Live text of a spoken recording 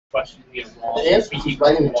questions we get wrong. The answers is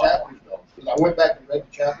right in the chapters, though. Because I went back and read the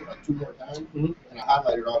chapter like 2 more times, and I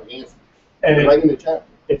highlighted all the answers. And right in the chapter.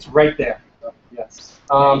 It's right there. Yes.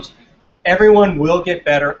 Everyone will get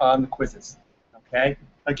better on the quizzes. Okay.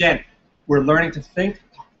 Again, we're learning to think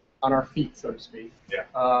on our feet, so to speak.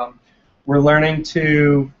 Yeah. We're learning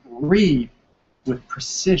to read with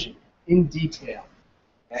precision, in detail.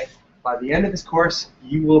 Okay. By the end of this course,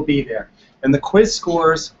 you will be there. And the quiz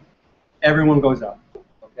scores, everyone goes up.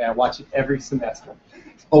 Okay. I watch it every semester.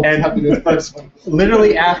 Oh, And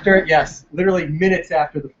literally after, yes, literally minutes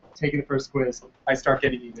after taking the first quiz, I start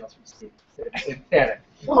getting emails from students in panic.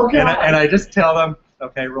 Okay. And I just tell them,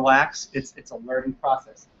 okay, relax. It's a learning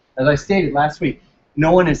process. As I stated last week,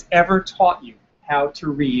 no one has ever taught you how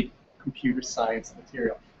to read computer science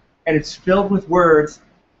material. And it's filled with words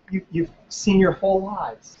you've seen your whole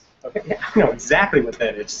lives. Okay, yeah, I know exactly what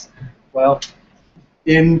that is. Well,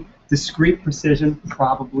 in discrete precision,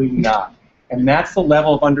 probably not. And that's the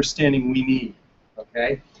level of understanding we need.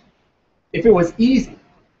 Okay? If it was easy,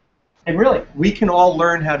 and really, we can all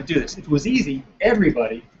learn how to do this. If it was easy,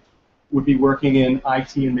 everybody would be working in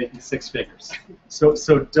IT and making 6 figures. So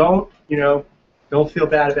don't feel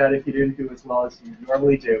bad about it if you didn't do as well as you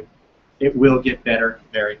normally do. It will get better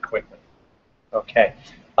very quickly. Okay.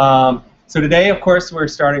 So today, of course, we're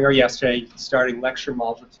starting, or yesterday, starting Lecture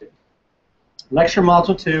Module 2. Lecture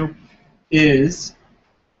Module 2 is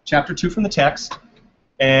Chapter 2 from the text,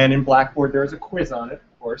 and in Blackboard there's a quiz on it,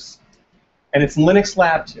 of course, and it's Linux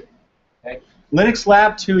Lab 2. Okay? Linux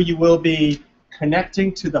Lab 2, you will be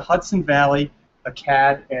connecting to the Hudson Valley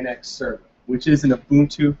ACAD NX server, which is an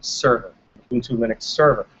Ubuntu server, Ubuntu Linux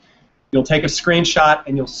server. You'll take a screenshot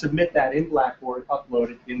and you'll submit that in Blackboard,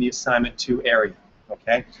 upload it in the Assignment 2 area.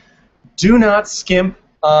 Okay? Do not skimp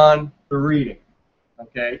on the reading,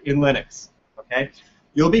 okay, in Linux. Okay?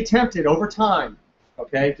 You'll be tempted over time,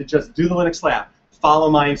 okay, to just do the Linux Lab, follow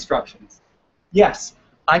my instructions. Yes,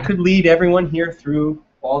 I could lead everyone here through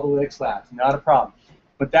all the Linux Labs, not a problem.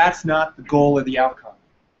 But that's not the goal or the outcome.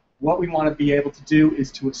 What we want to be able to do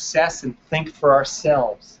is to assess and think for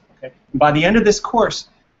ourselves. Okay? And by the end of this course,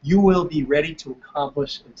 you will be ready to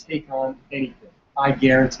accomplish and take on anything. I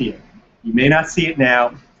guarantee it. You may not see it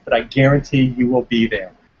now, but I guarantee you will be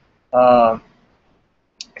there.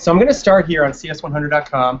 So I'm going to start here on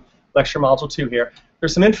cs100.com, Lecture Module 2 here.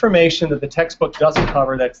 There's some information that the textbook doesn't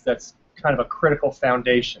cover that's kind of a critical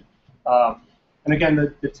foundation. And again,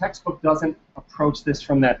 the textbook doesn't approach this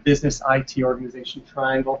from that business IT organization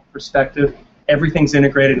triangle perspective. Everything's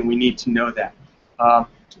integrated, and we need to know that.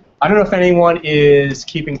 I don't know if anyone is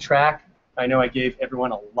keeping track. I know I gave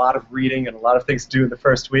everyone a lot of reading and a lot of things to do in the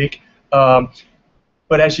first week.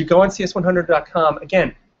 But as you go on cs100.com,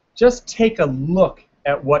 again, just take a look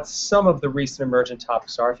at what some of the recent emergent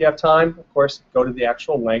topics are. If you have time, of course, go to the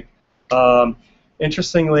actual link.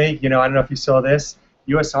 Interestingly, I don't know if you saw this,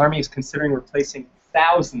 U.S. Army is considering replacing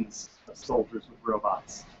thousands of soldiers with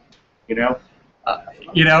robots. And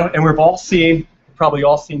we've all seen, probably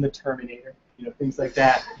all seen the Terminator, things like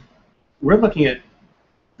that. We're looking at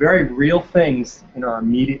very real things in our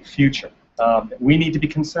immediate future that we need to be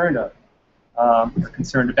concerned of, or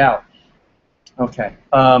concerned about. Okay.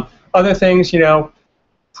 Other things,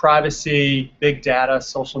 privacy, big data,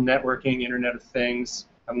 social networking, Internet of Things.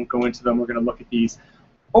 I won't go into them. We're going to look at these.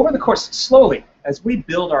 Over the course, slowly, as we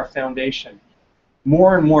build our foundation,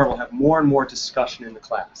 more and more we'll have more and more discussion in the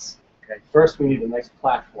class. Okay. First, we need a nice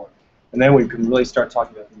platform, and then we can really start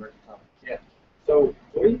talking about the emergent topics. Yeah. So,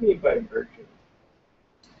 what do you mean by emergent?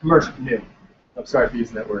 Emergent, new. I'm sorry for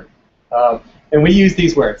using that word. And we use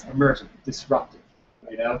these words: emergent, disruptive.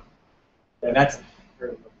 And that's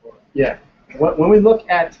yeah. When we look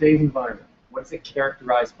at today's environment, what's it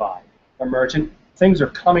characterized by? Emergent. Things are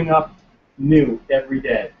coming up new every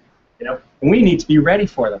day. And we need to be ready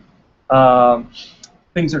for them.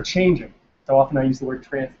 Things are changing. So often I use the word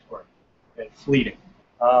transitory, and fleeting.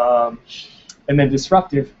 And then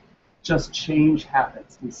disruptive, just change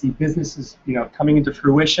happens. We see businesses, coming into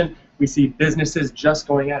fruition. We see businesses just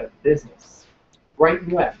going out of business, right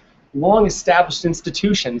and left. Long-established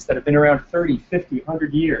institutions that have been around 30, 50,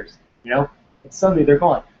 100 years, and suddenly they're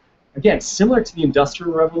gone. Again, similar to the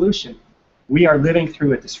Industrial Revolution, we are living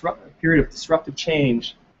through a period of disruptive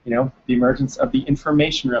change, the emergence of the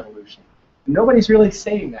Information Revolution. And nobody's really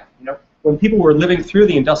saying that. When people were living through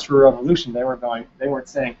the Industrial Revolution, they weren't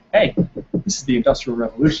saying, hey, this is the Industrial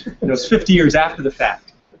Revolution. It was 50 years after the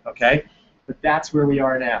fact, okay? But that's where we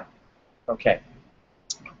are now, okay?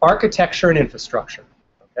 Architecture and infrastructure,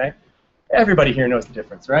 okay? Everybody here knows the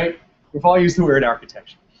difference, right? We've all used the word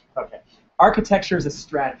architecture, okay? Architecture is a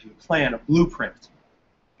strategy, a plan, a blueprint,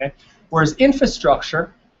 okay? Whereas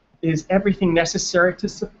infrastructure is everything necessary to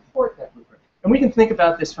support that blueprint. And we can think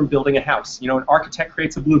about this from building a house. You know, an architect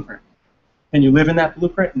creates a blueprint. Can you live in that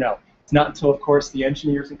blueprint? No. It's not until, of course, the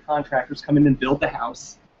engineers and contractors come in and build the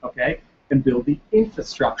house, okay, and build the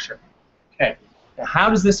infrastructure. Okay. Now, how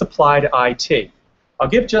does this apply to IT? I'll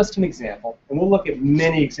give just an example, and we'll look at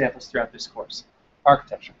many examples throughout this course.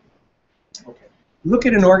 Architecture. Okay. Look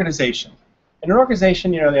at an organization. In an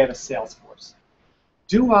organization, you know, they have a sales force.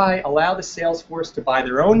 Do I allow the sales force to buy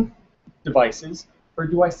their own devices, or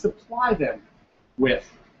do I supply them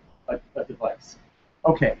with a device?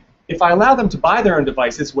 Okay. If I allow them to buy their own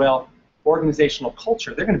devices, well, organizational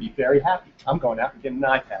culture, they're going to be very happy. I'm going out and getting an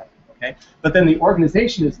iPad, okay? But then the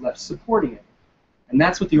organization is left supporting it. And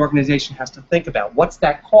that's what the organization has to think about. What's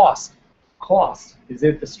that cost? Cost is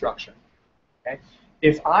infrastructure, okay?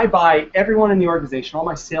 If I buy everyone in the organization, all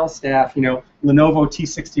my sales staff, you know, Lenovo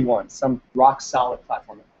T61, some rock-solid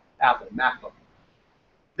platform, Apple, MacBook,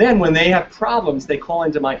 then when they have problems, they call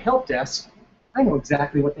into my help desk, I know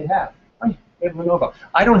exactly what they have. They have Lenovo.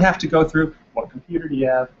 I don't have to go through what computer do you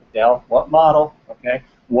have, Dell, what model, okay,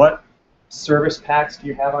 what service packs do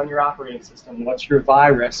you have on your operating system, what's your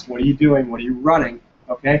virus, what are you doing, what are you running,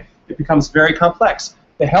 okay? It becomes very complex.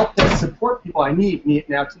 The help desk support people I need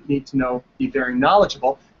to know, be very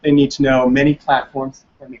knowledgeable. They need to know many platforms.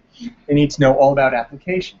 They need to know all about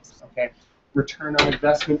applications, okay? Return on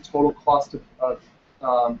investment, total cost of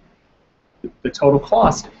the total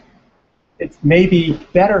cost. It's maybe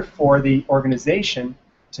better for the organization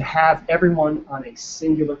to have everyone on a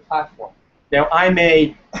singular platform. Now, I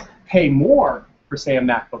may pay more for, say, a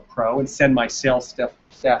MacBook Pro and send my sales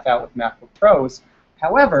staff out with MacBook Pros.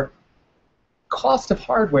 However, cost of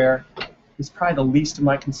hardware is probably the least of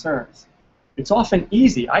my concerns. It's often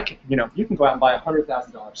easy. You can go out and buy a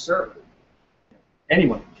 $100,000 server.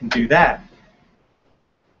 Anyone can do that.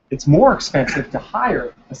 It's more expensive to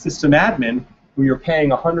hire a system admin who you're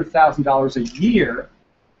paying $100,000 a year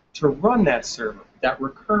to run that server, that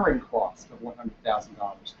recurring cost of $100,000.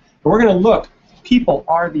 But we're going to look, people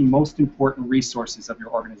are the most important resources of your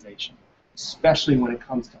organization, especially when it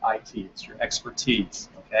comes to IT. It's your expertise,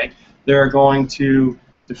 okay? They're going to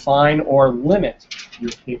define or limit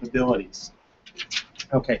your capabilities.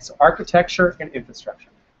 Okay, so architecture and infrastructure.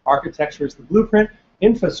 Architecture is the blueprint.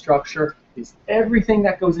 Infrastructure is everything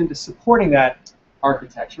that goes into supporting that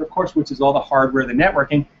architecture, of course, which is all the hardware, the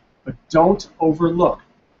networking, but don't overlook,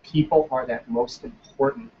 people are that most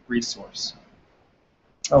important resource.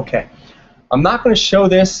 Okay, I'm not going to show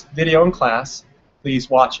this video in class. Please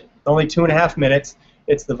watch it. Only 2.5 minutes.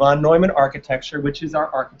 It's the von Neumann architecture, which is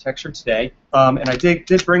our architecture today. And I did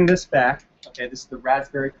bring this back. Okay, this is the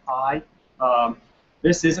Raspberry Pi.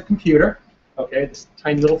 This is a computer. Okay, this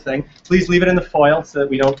tiny little thing. Please leave it in the foil so that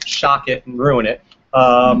we don't shock it and ruin it.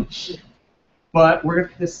 But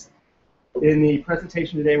in the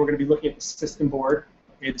presentation today, we're going to be looking at the system board,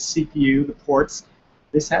 okay, the CPU, the ports.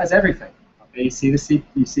 This has everything. Okay, you see the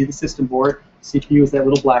system board. CPU is that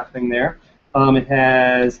little black thing there. It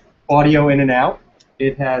has audio in and out.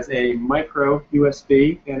 It has a micro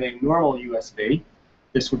USB and a normal USB.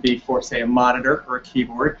 This would be for, say, a monitor or a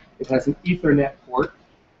keyboard. It has an Ethernet port.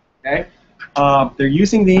 Okay, they're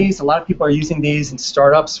using these. A lot of people are using these in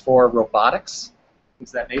startups for robotics, things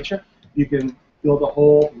of that nature. You can build a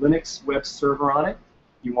whole Linux web server on it.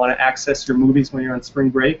 You want to access your movies when you're on spring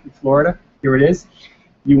break in Florida. Here it is.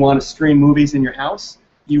 You want to stream movies in your house.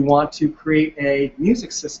 You want to create a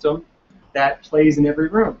music system that plays in every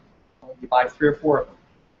room. You buy 3 or 4 of them,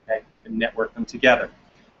 okay, and network them together.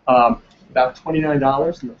 About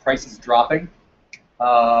 $29, and the price is dropping.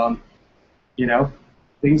 You know,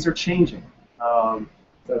 things are changing. So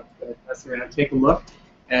that's going to take a look,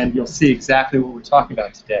 and you'll see exactly what we're talking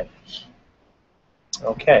about today.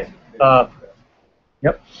 Okay.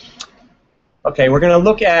 Yep. Okay, we're going to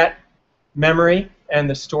look at memory and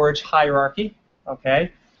the storage hierarchy.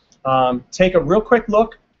 Okay. Take a real quick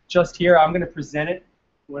look just here. I'm going to present it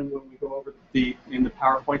when we go over in the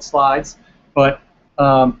PowerPoint slides. But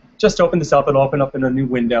just open this up. It'll open up in a new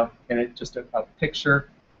window, and a picture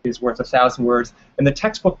is worth 1,000 words. And the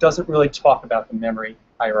textbook doesn't really talk about the memory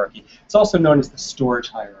hierarchy. It's also known as the storage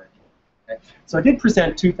hierarchy. Okay? So I did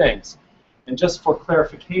present 2 things. And just for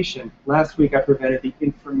clarification, last week I presented the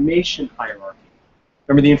information hierarchy.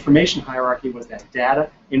 Remember, the information hierarchy was that data,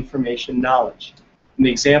 information, knowledge. And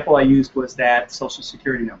the example I used was that Social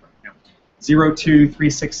Security number.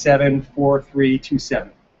 023674327,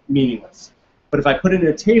 meaningless. But if I put it in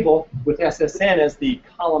a table with SSN as the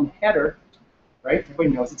column header, right, everybody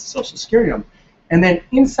knows it's a Social Security number. And then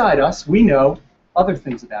inside us, we know other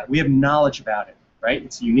things about it. We have knowledge about it, right?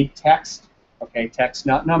 It's a unique text, okay, text,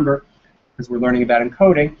 not number, because we're learning about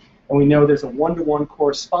encoding. and we know there's a one-to-one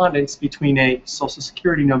correspondence between a social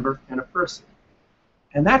security number and a person.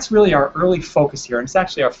 And that's really our early focus here, and it's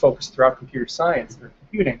actually our focus throughout computer science or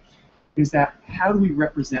computing, is that how do we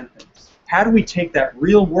represent things? How do we take that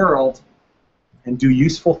real world and do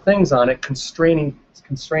useful things on it, constraining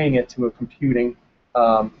it to a computing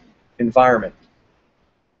environment?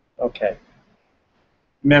 Okay.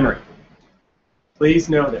 Memory. Please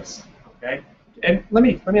know this. Okay. And let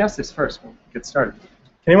me ask this first. We'll get started.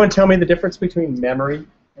 Can anyone tell me the difference between memory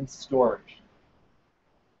and storage?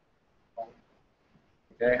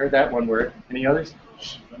 Okay, I heard that one word. Any others?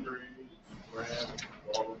 Memory, RAM,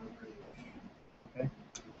 all Okay.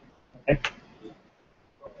 Okay.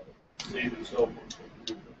 Save itself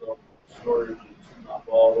on storage is not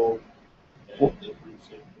volatile. And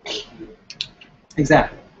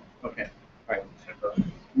Exactly. Okay. All right.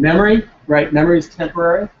 Memory, right? Memory is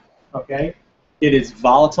temporary. Okay. It is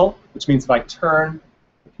volatile, which means if I turn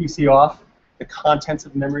the PC off, the contents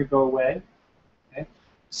of memory go away. Okay.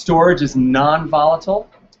 Storage is non-volatile.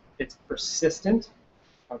 It's persistent.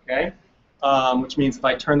 Okay. Which means if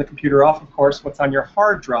I turn the computer off, of course, what's on your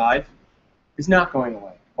hard drive is not going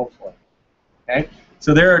away, hopefully. Okay.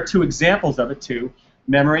 So there are two examples of it too.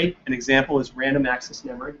 Memory, an example is random access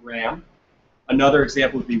memory, RAM. Another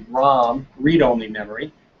example would be ROM, read-only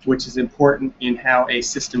memory, which is important in how a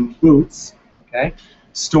system boots. Okay.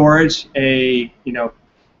 Storage,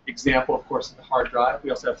 example, of course, is the hard drive. We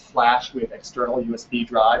also have flash. We have external USB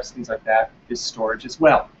drives, things like that, is storage as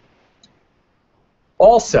well.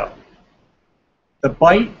 Also, the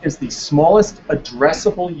byte is the smallest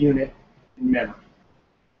addressable unit in memory.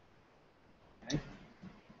 Okay.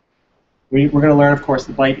 We're going to learn, of course,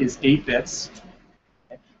 the byte is 8 bits.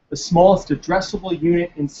 Okay. The smallest addressable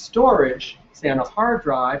unit in storage, say on a hard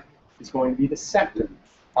drive, is going to be the sector,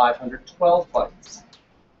 512 bytes.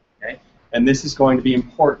 Okay. And this is going to be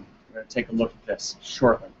important. We're going to take a look at this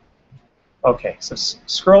shortly. Okay, so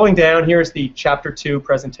scrolling down, here's the Chapter 2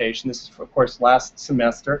 presentation. This is, of course, last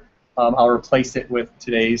semester. I'll replace it with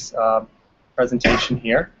today's presentation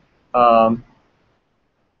here. We're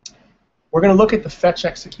going to look at the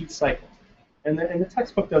fetch-execute cycle. And the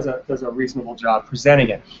textbook does a reasonable job presenting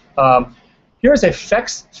it. Here's a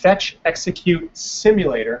fetch-execute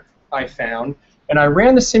simulator I found, and I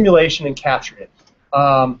ran the simulation and captured it.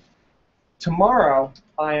 Tomorrow,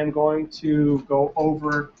 I am going to go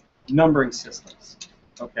over numbering systems.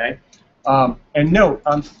 Okay? And note,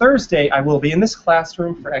 on Thursday, I will be in this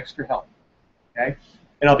classroom for extra help. Okay?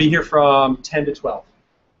 And I'll be here from 10 to 12.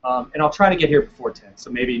 And I'll try to get here before 10, so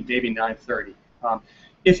maybe 9:30.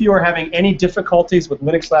 If you are having any difficulties with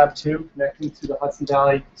Linux Lab 2 connecting to the Hudson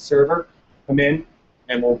Valley server, come in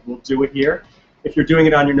and we'll do it here. If you're doing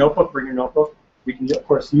it on your notebook, bring your notebook. We can, of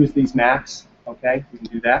course, use these Macs. Okay? We can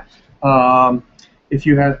do that. If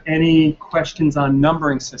you have any questions on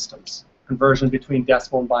numbering systems, conversion between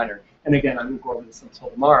decimal and binary, and again, I won't go over this until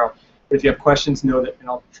tomorrow, but if you have questions, know that, and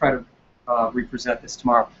I'll try to represent this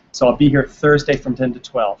tomorrow. So I'll be here Thursday from 10 to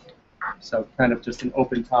 12. So kind of just an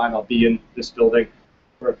open time. I'll be in this building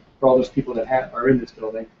for all those people that are in this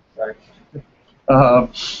building. Sorry.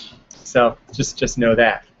 So just know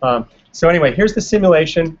that. So anyway, here's the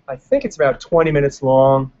simulation. I think it's about 20 minutes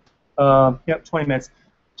long. Yep, 20 minutes.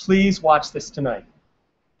 Please watch this tonight,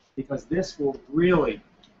 because this will really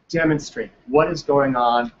demonstrate what is going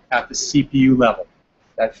on at the CPU level,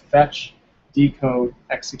 that fetch, decode,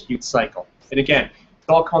 execute cycle. And again, it's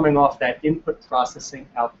all coming off that input processing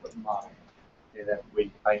output model that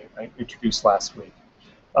I introduced last week.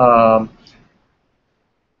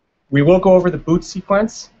 We will go over the boot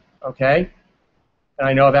sequence, okay? And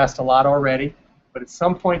I know I've asked a lot already, but at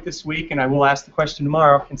some point this week, and I will ask the question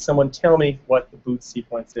tomorrow, can someone tell me what the boot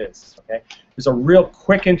sequence is? Okay? There's a real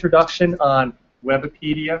quick introduction on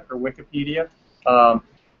Webipedia or Wikipedia.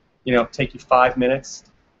 Take you 5 minutes,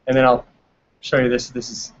 and then I'll show you this. This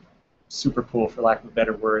is super cool, for lack of a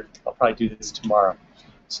better word. I'll probably do this tomorrow.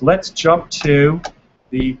 So let's jump to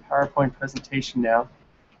the PowerPoint presentation now.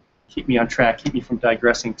 Keep me on track. Keep me from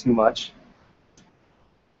digressing too much.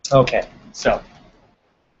 Okay, so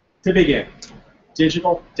to begin,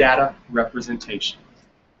 digital data representation.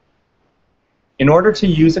 In order to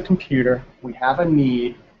use a computer, we have a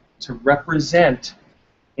need to represent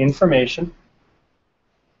information,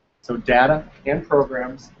 so data and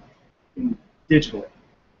programs, digitally.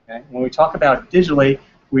 Okay? When we talk about digitally,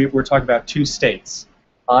 we're talking about two states,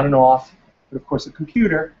 on and off, but of course a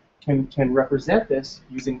computer can represent this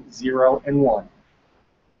using 0 and 1.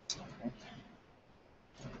 Okay?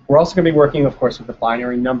 We're also going to be working, of course, with the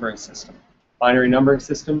binary numbering system. Binary numbering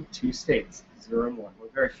system, 2 states, 0 and 1. We're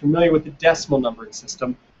very familiar with the decimal numbering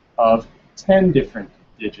system of 10 different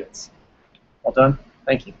digits. All done?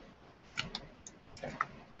 Thank you. Okay.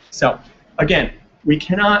 So, again, we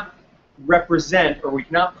cannot represent, or we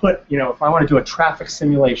cannot put, if I want to do a traffic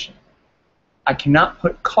simulation, I cannot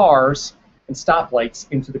put cars and stoplights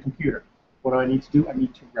into the computer. What do I need to do? I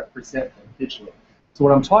need to represent them digitally. So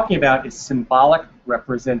what I'm talking about is symbolic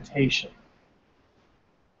representation.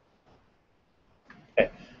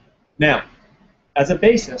 Okay. Now, as a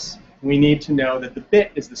basis, we need to know that the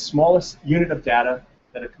bit is the smallest unit of data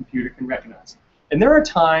that a computer can recognize. And there are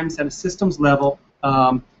times at a systems level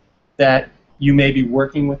that you may be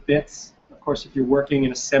working with bits. Of course, if you're working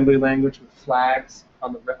in assembly language with flags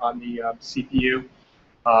on the CPU,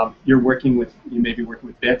 you may be working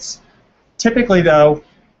with bits. Typically, though,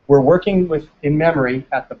 we're working in memory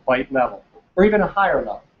at the byte level, or even a higher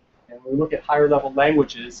level. And when we look at higher level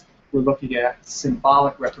languages, we're looking at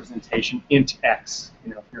symbolic representation int x.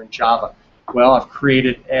 If you're in Java, well, I've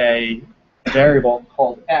created a variable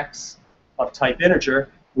called x of type integer,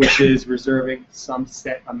 which is reserving some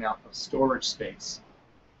set amount of storage space.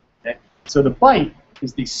 Okay? So the byte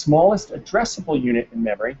is the smallest addressable unit in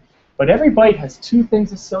memory, but every byte has two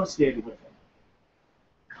things associated with it: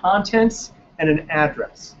 contents and an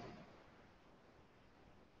address.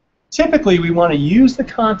 Typically, we want to use the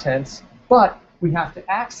contents, but we have to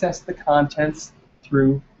access the contents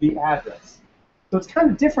through the address. So it's kind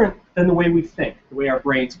of different than the way we think, the way our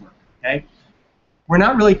brains work. Okay? We're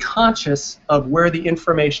not really conscious of where the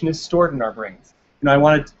information is stored in our brains. I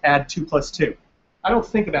want to add 2 plus 2. I don't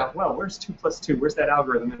think about, well, where's 2 plus 2? Where's that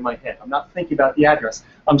algorithm in my head? I'm not thinking about the address.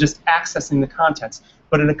 I'm just accessing the contents.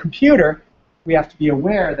 But in a computer, we have to be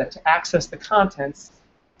aware that to access the contents,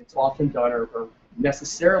 it's often done or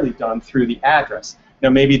necessarily done through the address. Now,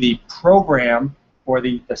 maybe the program or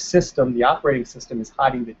the system, the operating system, is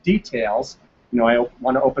hiding the details. I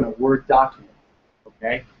want to open a Word document.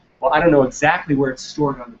 Okay? Well, I don't know exactly where it's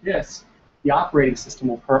stored on the disk. The operating system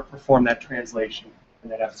will perform that translation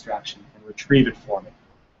and that abstraction and retrieve it for me.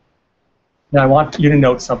 Now, I want you to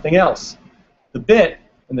note something else. The bit,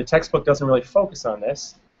 and the textbook doesn't really focus on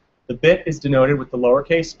this, the bit is denoted with the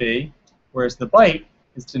lowercase b, whereas the byte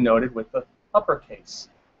is denoted with the uppercase,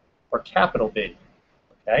 or capital B.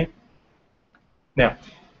 Okay? Now,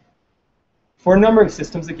 for numbering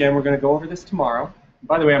systems, again, we're going to go over this tomorrow.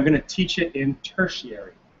 By the way, I'm going to teach it in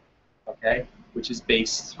tertiary, okay, which is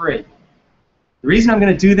base 3. The reason I'm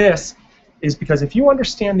going to do this is because if you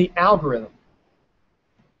understand the algorithm,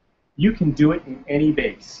 you can do it in any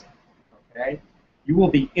base, okay? You will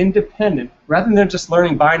be independent, rather than just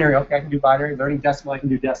learning binary. Okay, I can do binary. Learning decimal, I can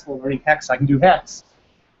do decimal. Learning hex, I can do hex.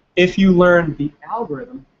 If you learn the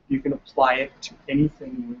algorithm, you can apply it to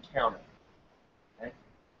anything you encounter. Okay?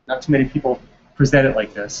 Not too many people present it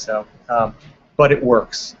like this, so, but it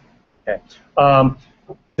works. Okay.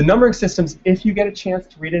 The numbering systems, if you get a chance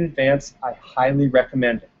to read in advance, I highly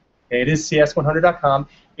recommend it. Okay, it is CISS100.com.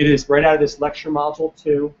 It is right out of this lecture module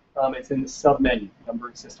 2. It's in the sub-menu,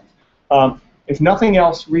 numbering systems. If nothing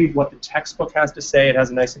else, read what the textbook has to say. It has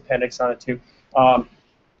a nice appendix on it, too.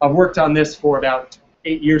 I've worked on this for about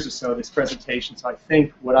 8 years or so, this presentation, so I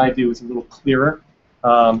think what I do is a little clearer.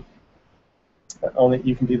 Only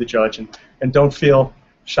you can be the judge, and don't feel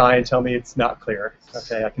shy and tell me it's not clear.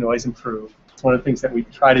 Okay, I can always improve. It's one of the things that we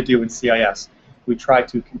try to do in CIS. We try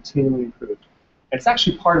to continually improve. And it's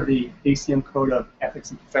actually part of the ACM Code of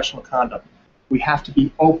Ethics and Professional Conduct. We have to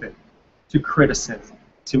be open to criticism,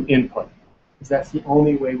 to input, because that's the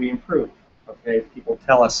only way we improve. Okay, people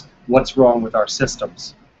tell us what's wrong with our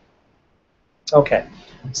systems. Okay,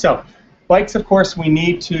 so bytes, of course, we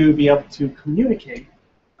need to be able to communicate,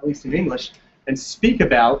 at least in English, and speak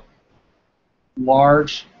about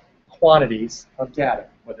large quantities of data,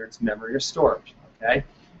 whether it's memory or storage. Okay,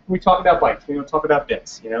 when we talk about bytes, we don't talk about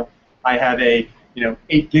bits. I have a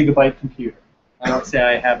 8 gigabyte computer. I don't say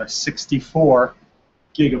I have a 64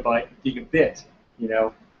 gigabit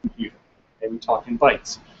computer. And we talk in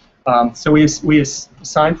bytes. So we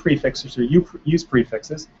assign prefixes or use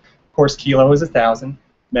prefixes. Of course, kilo is 1,000,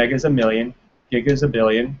 mega is 1,000,000, gig is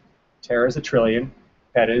 1,000,000,000, tera is 1,000,000,000,000,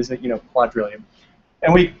 peta is quadrillion,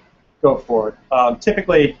 and we go forward.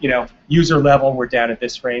 Typically, user level, we're down at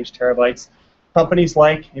this range, terabytes. Companies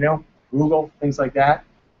like Google, things like that,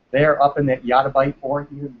 they are up in that yottabyte or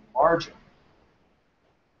even larger,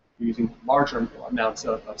 using larger amounts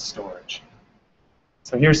of storage.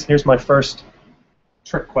 So here's my first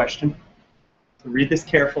trick question. So read this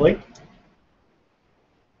carefully.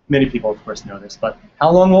 Many people, of course, know this, but how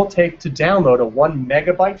long will it take to download a 1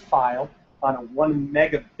 megabyte file on a 1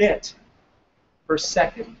 megabit per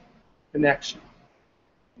second connection?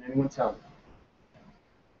 Can anyone tell me?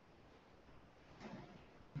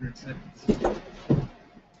 100 seconds.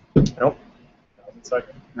 Nope.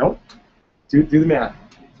 Nope. Do the math.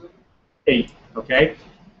 8. Okay.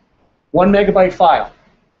 1 megabyte file.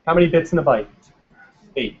 How many bits in a byte?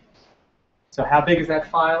 8. So how big is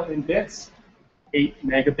that file in bits? 8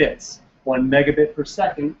 megabits. 1 megabit per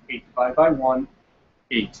second. 8 divided by 1.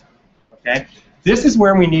 8. Okay. This is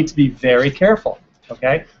where we need to be very careful.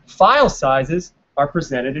 Okay. File sizes are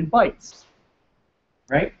presented in bytes.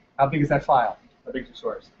 Right? How big is that file? How big is your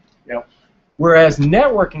source? You know. Whereas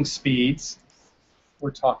networking speeds,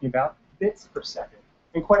 we're talking about bits per second.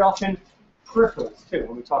 And quite often, peripherals, too.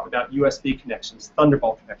 When we talk about USB connections,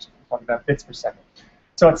 Thunderbolt connections, we're talking about bits per second.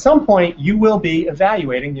 So at some point, you will be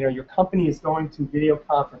evaluating, your company is going to video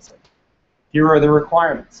conferencing. Here are the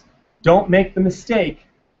requirements. Don't make the mistake,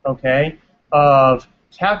 okay, of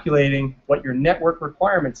calculating what your network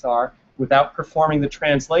requirements are without performing the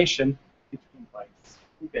translation between bytes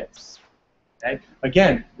and bits. Okay?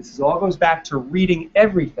 Again, this all goes back to reading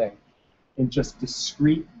everything in just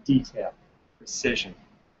discrete detail, precision.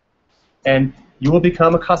 And you will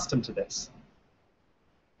become accustomed to this.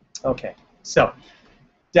 Okay, so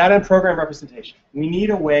data and program representation. We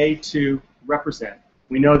need a way to represent.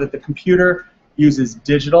 We know that the computer uses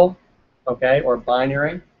digital, okay, or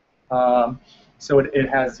binary. So it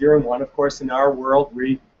has 0 and 1. Of course, in our world,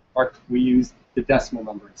 we use the decimal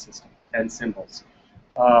numbering system and symbols.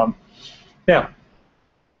 Now,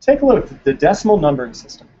 take a look at the decimal numbering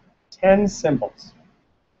system. 10 symbols.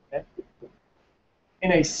 Okay?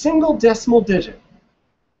 In a single decimal digit,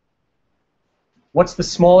 what's the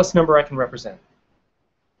smallest number I can represent?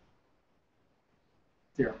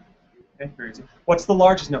 0. Okay, very easy. What's the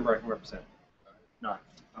largest number I can represent? 9.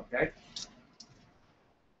 Okay.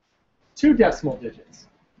 2 decimal digits.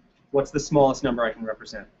 What's the smallest number I can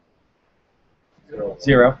represent? 0.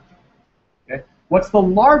 0. Okay. What's the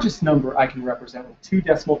largest number I can represent with 2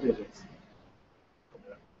 decimal digits?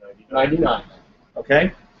 99.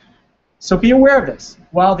 Okay? So be aware of this.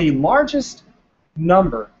 While the largest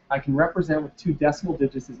number I can represent with 2 decimal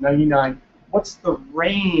digits is 99, what's the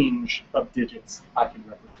range of digits I can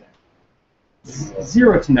represent?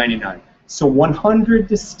 0 to 99. So 100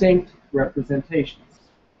 distinct representations.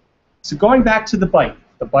 So going back to the byte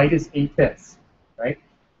is 8 bits, right?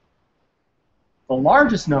 The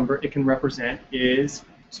largest number it can represent is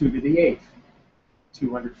 2 to the 8th,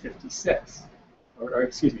 256. Or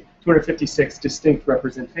excuse me, 256 distinct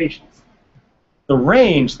representations. The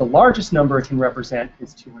range, the largest number it can represent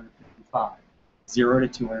is 255, 0 to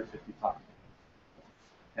 255.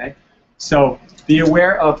 Okay? So be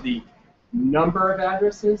aware of the number of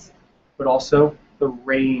addresses, but also the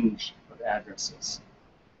range of addresses.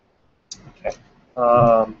 Okay.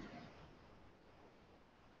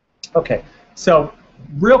 Okay, so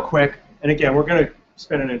real quick, and again, we're going to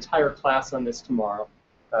spend an entire class on this tomorrow,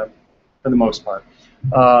 for the most part,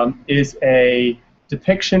 is a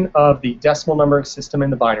depiction of the decimal numbering system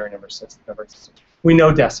and the binary numbering system. We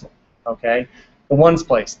know decimal, okay? The ones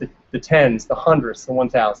place, the tens, the hundredths, the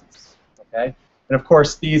 1000s, okay? And of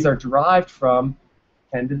course, these are derived from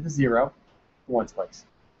 10 to the 0, the ones place,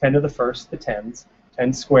 10 to the first, the tens,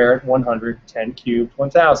 10 squared, 100, 10 cubed,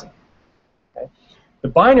 1000. Okay? The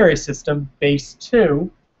binary system, base 2,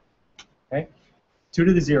 okay? 2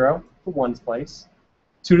 to the 0, the ones place,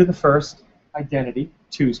 2 to the first, identity,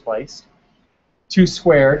 2's place, 2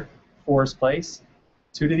 squared, 4's place,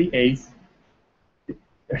 2 to the 8th, 2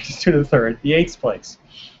 to the third, the 8's place.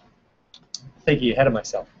 Thinking ahead of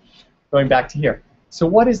myself. Going back to here. So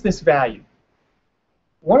what is this value?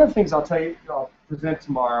 One of the things I'll present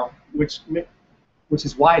tomorrow, which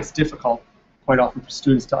is why it's difficult quite often for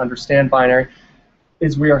students to understand binary,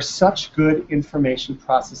 is we are such good information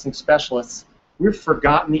processing specialists, we've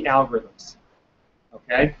forgotten the algorithms.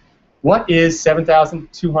 Okay? What is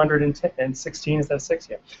 7,216? Is that 6?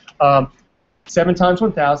 Yeah. 7 times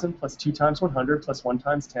 1,000 plus 2 times 100 plus 1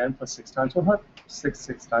 times 10 plus 6 times 100.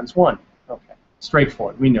 6 times 1. Okay.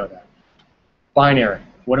 Straightforward. We know that. Binary.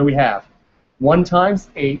 What do we have? 1 times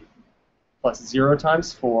 8 plus 0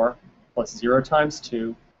 times 4 plus 0 times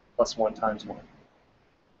 2 plus 1 times 1.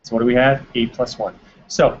 So what do we have? 8 plus 1.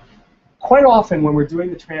 So quite often when we're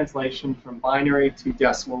doing the translation from binary to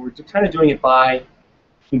decimal, we're kind of doing it by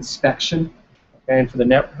inspection. Okay, and for the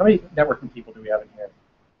how many networking people do we have in here?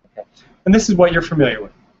 Okay, and this is what you're familiar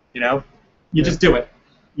with. You just do it.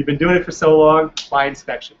 You've been doing it for so long by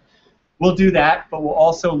inspection. We'll do that, but we'll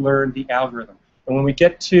also learn the algorithm. And when we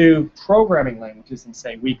get to programming languages in,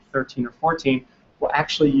 say, week 13 or 14, we'll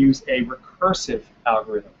actually use a recursive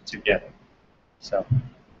algorithm to get it. So,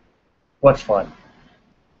 what fun.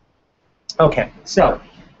 Okay, so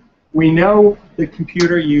we know the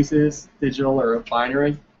computer uses digital or a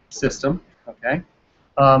binary system, okay?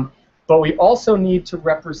 But we also need to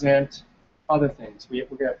represent other things. We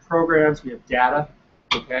have programs, we have data,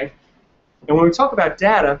 okay? And when we talk about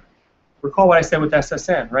data, recall what I said with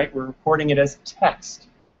SSN, right? We're recording it as text.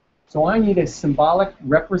 So I need a symbolic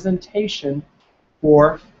representation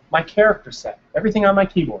for my character set, everything on my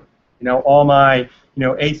keyboard. You know, all my,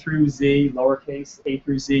 A through Z, lowercase, A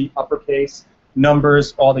through Z, uppercase,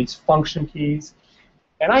 numbers, all these function keys.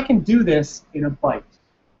 And I can do this in a byte,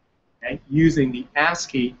 okay, using the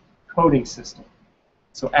ASCII coding system.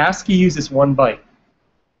 So ASCII uses 1 byte.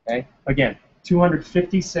 Okay? Again,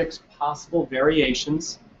 256 possible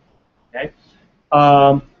variations. Okay?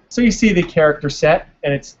 So you see the character set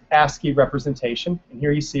and its ASCII representation. And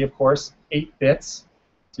here you see, of course, 8 bits,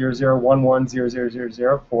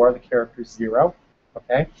 00110000 for the character 0.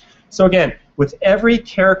 Okay? So again, with every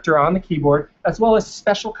character on the keyboard, as well as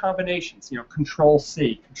special combinations,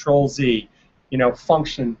 Control-C, Control-Z,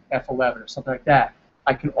 function F11 or something like that,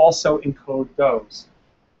 I can also encode those.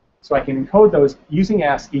 So I can encode those using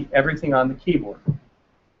ASCII, everything on the keyboard.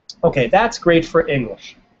 Okay, that's great for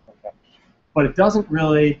English, okay, but it doesn't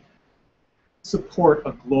really support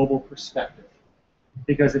a global perspective.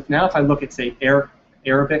 Because if I look at, say,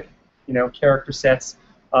 Arabic, character sets,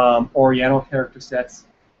 Oriental character sets,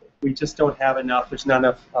 we just don't have enough, there's not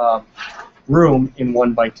enough room in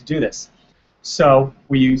 1 byte to do this. So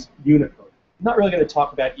we use Unicode. I'm not really going to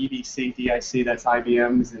talk about EBC, DIC, that's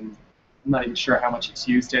IBM's, and I'm not even sure how much it's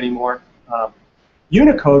used anymore.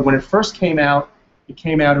 Unicode, when it first came out,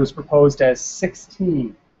 it was proposed as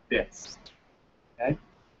 16 bits. Okay?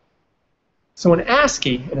 So in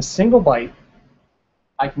ASCII, in a single byte,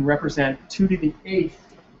 I can represent 2 to the 8th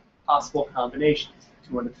possible combinations,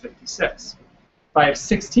 256. If I have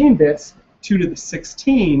 16 bits, 2 to the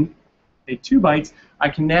 16, 2 bytes, I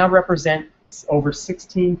can now represent over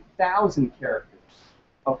 16,000 characters.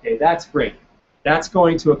 Okay, that's great. That's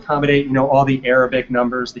going to accommodate, all the Arabic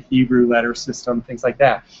numbers, the Hebrew letter system, things like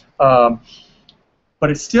that. But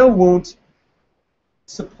it still won't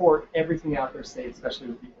support everything out there, say, especially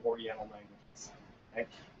with the Oriental languages. Okay?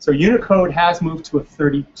 So Unicode has moved to a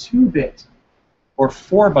 32-bit or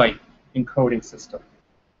 4-byte encoding system.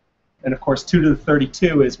 And of course, 2 to the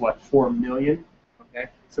 32 is what, 4 million? Okay?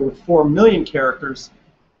 So with 4 million characters,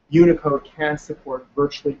 Unicode can support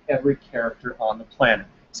virtually every character on the planet.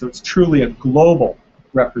 So it's truly a global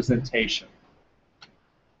representation.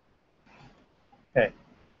 Okay.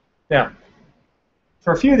 Now,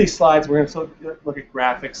 for a few of these slides, we're going to look at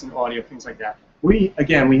graphics and audio, things like that. We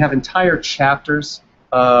have entire chapters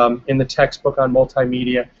in the textbook on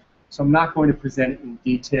multimedia, so I'm not going to present it in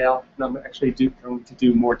detail. And I'm actually going to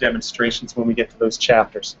do more demonstrations when we get to those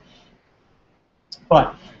chapters.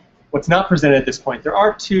 But what's not presented at this point, there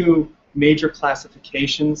are 2 major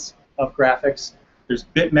classifications of graphics. There's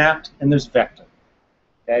bitmapped and there's vector.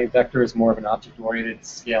 Okay, vector is more of an object-oriented,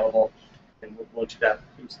 scalable, and we'll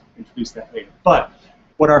introduce that later. But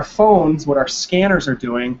what our phones, what our scanners are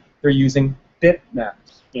doing, they're using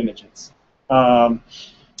bitmapped images.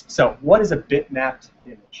 So what is a bitmapped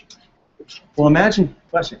image? Well, imagine,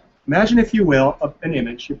 if you will, an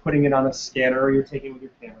image. You're putting it on a scanner or you're taking it with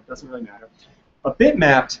your camera. It doesn't really matter. A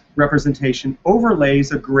bitmapped representation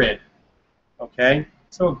overlays a grid. Okay,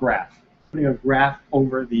 so a graph. Putting a graph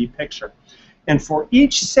over the picture. And for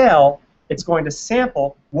each cell, it's going to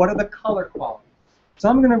sample what are the color qualities. So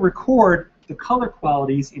I'm going to record the color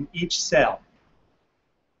qualities in each cell.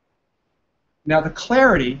 Now the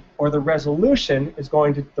clarity or the resolution is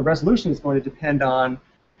going to depend on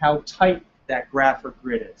how tight that graph or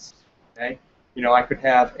grid is. Okay? I could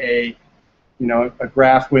have a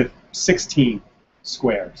graph with 16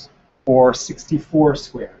 squares or 64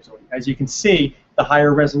 squares. As you can see, the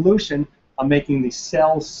higher resolution, I'm making the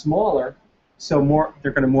cells smaller, so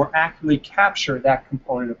they're going to more accurately capture that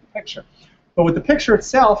component of the picture. But with the picture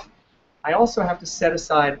itself, I also have to set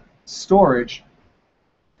aside storage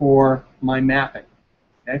for my mapping.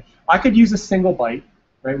 Okay? I could use a single byte.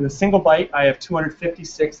 Right? With a single byte, I have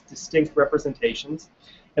 256 distinct representations,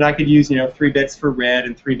 and I could use 3 bits for red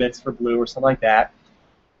and 3 bits for blue or something like that.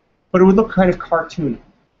 But it would look kind of cartoony,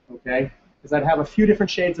 okay? Because I'd have a few different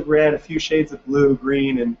shades of red, a few shades of blue,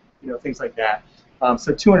 green, and things like that.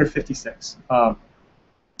 So 256.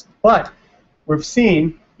 But we've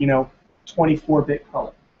seen 24-bit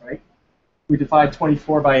color, right? We divide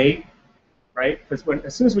 24 by 8, right? Because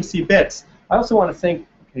as soon as we see bits, I also want to think,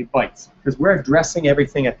 okay, bytes, because we're addressing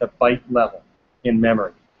everything at the byte level in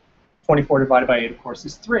memory. 24 divided by 8, of course,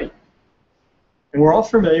 is 3. And we're all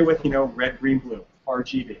familiar with, red, green, blue,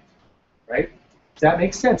 RGB, right? Does that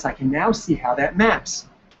make sense? I can now see how that maps,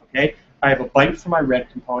 okay? I have a byte for my red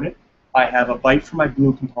component, I have a byte for my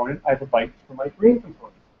blue component. I have a byte for my green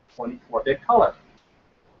component. 24-bit color.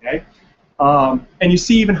 Okay. And you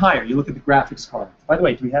see even higher. You look at the graphics card. By the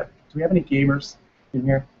way, do we have any gamers in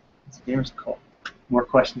here? Gamers, cool. More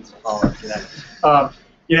questions to follow after that.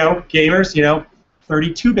 You know, gamers, you know,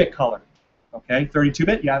 32-bit color. Okay,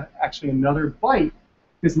 32-bit. You have actually another byte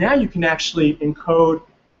because now you can actually encode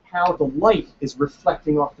how the light is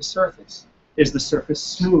reflecting off the surface. Is the surface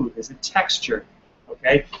smooth? Is it textured?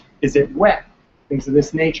 Okay, is it wet? Things of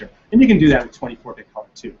this nature. And you can do that with 24-bit color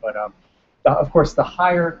too. But of course,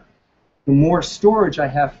 the more storage I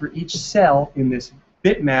have for each cell in this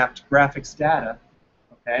bitmapped graphics data,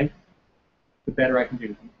 okay, the better I can do.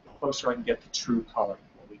 The closer I can get to true color,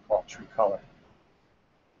 what we call true color.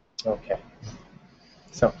 Okay.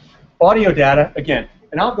 So audio data, again,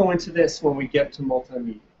 and I'll go into this when we get to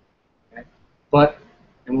multimedia. Okay?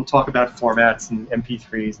 And we'll talk about formats and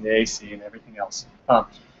MP3s and AAC and everything else.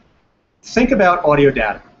 Think about audio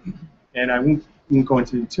data, and I won't go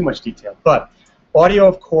into too much detail, but audio,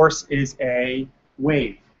 of course, is a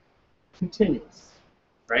wave, continuous,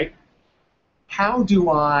 right? How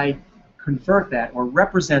do I convert that or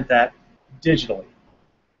represent that digitally?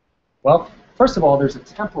 Well, first of all, there's a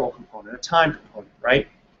temporal component, a time component, right?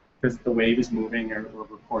 Because the wave is moving and we're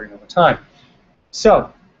recording over time.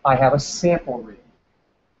 So I have a sample rate.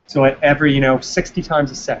 So at every, 60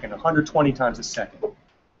 times a second, 120 times a second. Of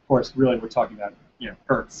course, really, we're talking about,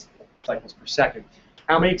 hertz, cycles per second.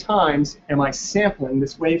 How many times am I sampling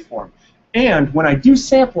this waveform? And when I do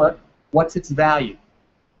sample it, what's its value?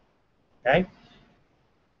 Okay?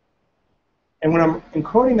 And when I'm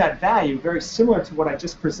encoding that value, very similar to what I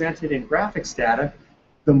just presented in graphics data,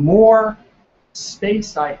 the more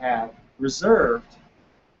space I have reserved,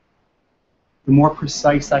 the more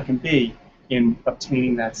precise I can be in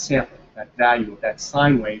obtaining that sample, that value of that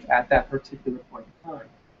sine wave at that particular point in time.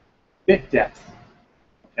 Bit depth.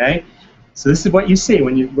 Okay? So this is what you see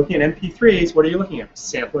when you're looking at MP3s. What are you looking at?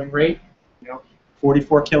 Sampling rate,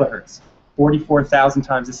 44 kilohertz, 44,000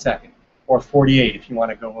 times a second, or 48 if you want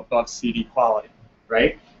to go above CD quality,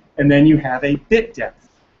 right? And then you have a bit depth.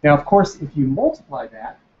 Now, of course, if you multiply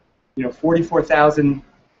that, 44,000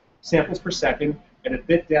 samples per second and a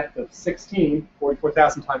bit depth of 16,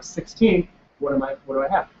 44,000 times 16, what do I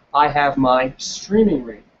have? I have my streaming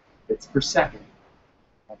rate, bits per second.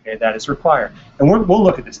 Okay, that is required. And we'll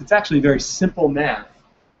look at this. It's actually very simple math.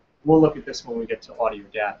 We'll look at this when we get to audio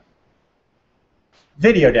data.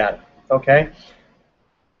 Video data, okay?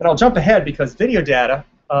 And I'll jump ahead because video data,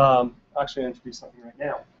 actually I'll introduce something right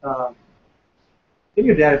now.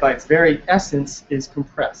 Video data by its very essence is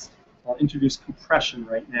compressed. I'll introduce compression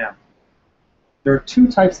right now. There are two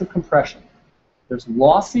types of compression. There's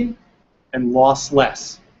lossy and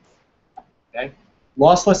lossless. Okay?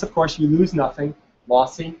 Lossless, of course, you lose nothing.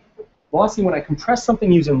 Lossy, when I compress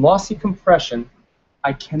something using lossy compression,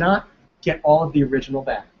 I cannot get all of the original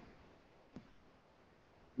back.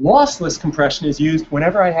 Lossless compression is used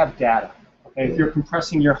whenever I have data. Okay? If you're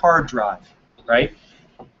compressing your hard drive, right?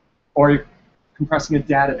 Or you're compressing a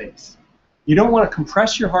database. You don't want to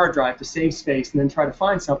compress your hard drive to save space and then try to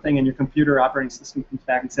find something and your computer operating system comes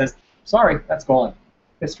back and says, sorry, that's gone.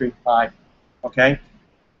 History, bye. Okay?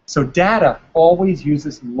 So data always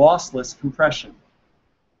uses lossless compression.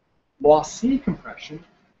 Lossy compression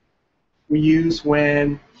we use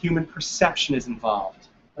when human perception is involved,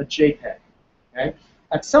 a JPEG. Okay?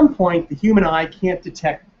 At some point, the human eye can't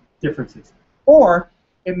detect differences. Or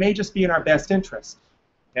it may just be in our best interest.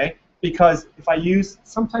 Okay? Because if I use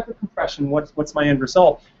some type of compression, what's my end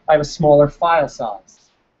result? I have a smaller file size.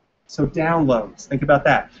 So downloads, think about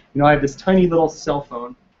that. I have this tiny little cell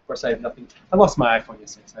phone. Of course, I have nothing. I lost my iPhone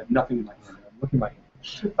yesterday, so I have nothing in my hand. I'm looking at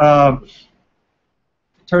my hand.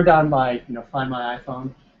 Turned on my, find my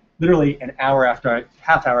iPhone. Literally an hour after,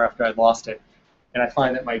 half hour after I lost it, and I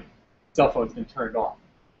find that my cell phone's been turned off.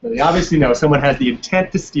 So they obviously know someone has the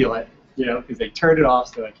intent to steal it, because they turned it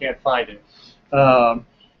off, so I can't find it.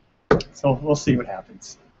 So we'll see what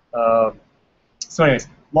happens. So anyways,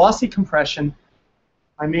 lossy compression.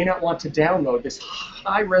 I may not want to download this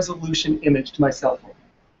high-resolution image to my cell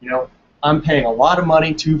phone. I'm paying a lot of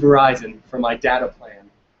money to Verizon for my data plan.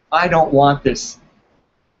 I don't want this,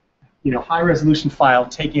 high-resolution file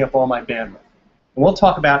taking up all my bandwidth. And we'll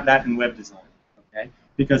talk about that in web design, okay?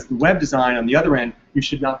 Because the web design, on the other end, you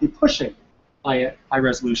should not be pushing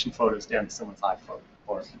high-resolution photos down to someone's iPhone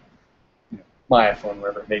or my iPhone,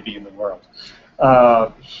 wherever it may be in the world.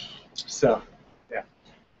 So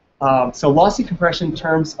lossy compression in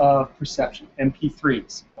terms of perception,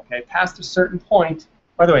 MP3s. Okay, past a certain point.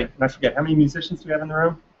 By the way, and I forget, how many musicians do we have in the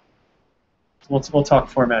room? We'll talk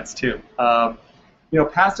formats too.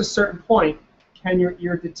 past a certain point, can your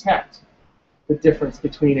ear detect the difference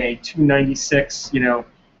between a 296,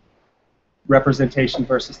 representation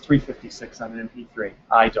versus 356 on an MP3?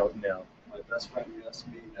 I don't know. My best friend asked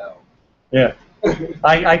me no. Yeah.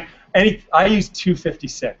 I use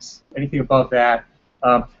 256. Anything above that,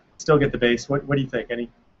 still get the bass. What do you think? Any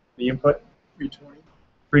input? 320.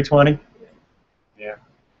 320? Yeah.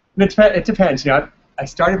 And it depends. I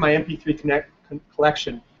started my MP3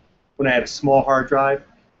 collection when I had a small hard drive,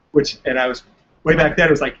 and I was way back then.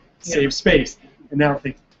 It was like save space, and now I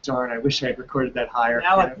think, darn, I wish I had recorded that higher.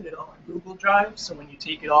 Now I put it on Google Drive, so when you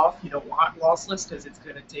take it off, you don't want lossless because it's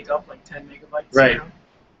going to take up like 10 megabytes. Right.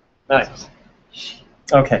 Nice.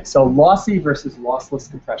 Okay, so lossy versus lossless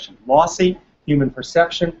compression. Lossy, human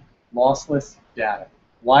perception. Lossless, data.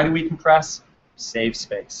 Why do we compress? Save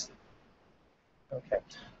space. Okay,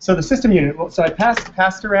 so the system unit. So I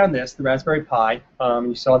passed around the Raspberry Pi.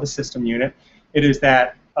 You saw the system unit. It is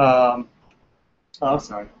that. Oh,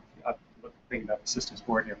 sorry. I'm thinking about the systems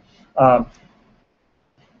board here.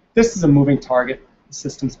 This is a moving target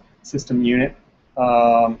system unit.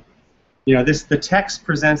 The text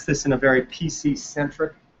presents this in a very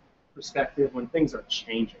PC-centric perspective when things are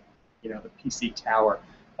changing. The PC tower.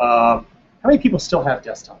 How many people still have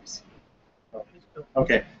desktops?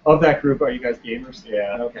 Okay. Of that group, are you guys gamers?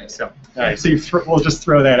 Yeah. Okay. So, all right. So we'll just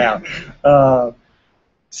throw that out.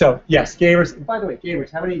 So yes, gamers. And by the way,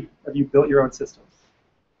 gamers, how many of you built your own systems?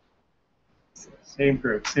 Same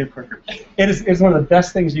group. It is one of the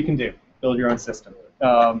best things you can do. Build your own system.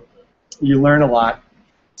 You learn a lot.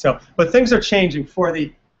 So, but things are changing for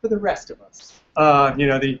the rest of us.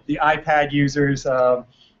 The iPad users, the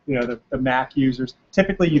Mac users.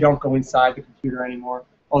 Typically, you don't go inside the computer anymore.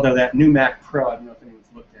 Although that new Mac Pro, I don't know if anyone's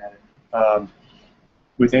looked at it.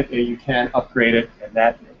 With it, you can upgrade it, and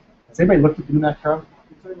that. Has anybody looked at the new Mac Pro? You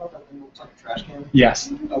talking about that thing that looks like a trash can?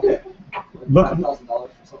 Yes. Okay. $5,000 for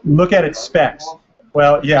something. Look at its specs.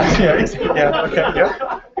 Well, yeah. Okay,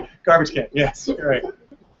 yeah. Garbage can. Yes. Right.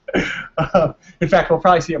 In fact, we'll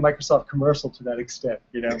probably see a Microsoft commercial to that extent.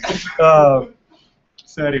 So,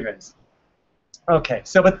 anyways. Okay.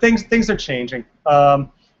 So, but things are changing. The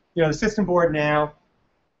system board now,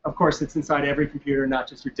 of course, it's inside every computer, not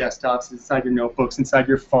just your desktops. It's inside your notebooks, inside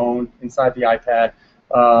your phone, inside the iPad.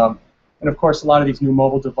 And of course, a lot of these new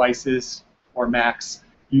mobile devices or Macs,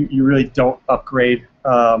 you really don't upgrade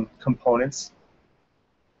components.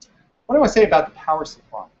 What do I say about the power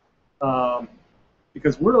supply?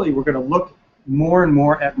 Because really, we're going to look more and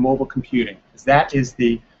more at mobile computing, because that is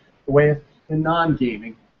the way of the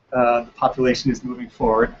non-gaming the population is moving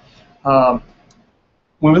forward. When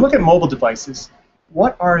we look at mobile devices,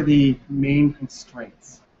 what are the main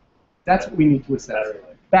constraints? That's what we need to assess.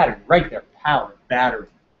 Battery, right there. Power, battery.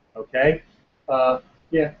 Okay?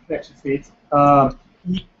 Yeah, connection speeds.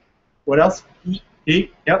 Heat. What else?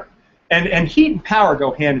 Heat. Yep. And heat and power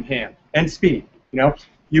go hand in hand. And speed.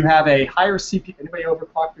 You have a higher CPU. Anybody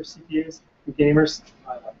overclock their CPUs? The gamers?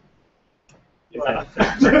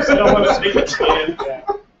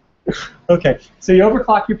 Okay, so you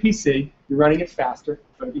overclock your PC. You're running it faster.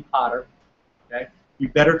 It's going to be hotter. Okay. You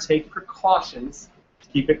better take precautions to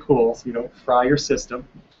keep it cool so you don't fry your system.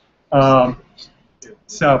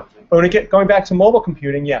 So, but going back to mobile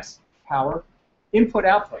computing, yes, power, input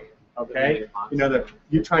output. Okay,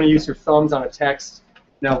 you're trying to use your thumbs on a text.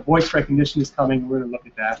 Now, voice recognition is coming. We're going to look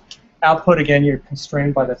at that. Output, again, you're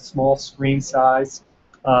constrained by the small screen size.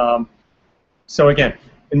 So again,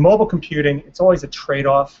 in mobile computing, it's always a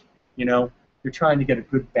trade-off. You're trying to get a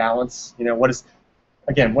good balance. What does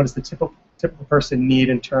the typical person need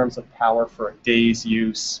in terms of power for a day's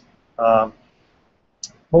use? But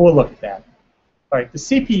we'll look at that. All right, the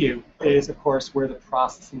CPU is, of course, where the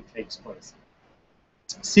processing takes place.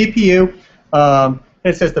 CPU,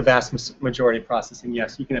 it says the vast majority of processing.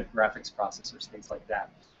 Yes, you can have graphics processors, things like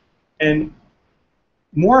that. And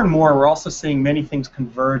more, we're also seeing many things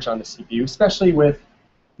converge on the CPU, especially with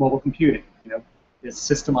mobile computing. This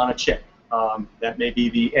system on a chip. That may be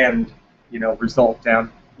the end, result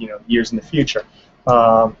down, years in the future.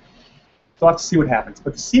 So we'll have to see what happens.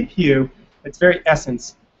 But the CPU, its very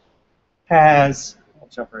essence, has. I'll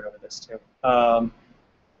jump right over this too. Not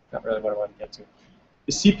really what I want to get to.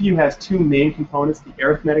 The CPU has two main components: the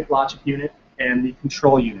arithmetic logic unit and the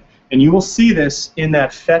control unit. And you will see this in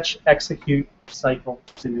that fetch execute cycle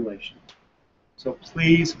simulation. So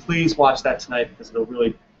please watch that tonight, because it'll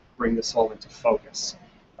really bring this all into focus.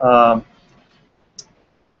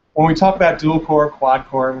 When we talk about dual core, quad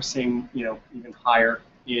core, we're seeing even higher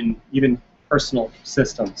in even personal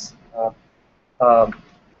systems.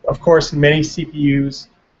 Of course, many CPUs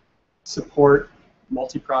support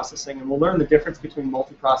multiprocessing, and we'll learn the difference between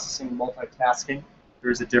multiprocessing and multitasking.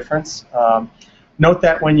 There's a difference. Note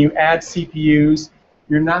that when you add CPUs,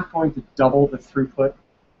 you're not going to double the throughput.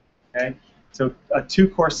 Okay, so a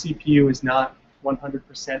 2-core CPU is not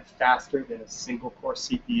 100% faster than a single-core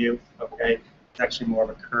CPU. Okay, it's actually more of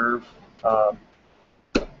a curve. But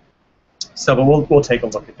we'll take a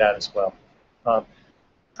look at that as well.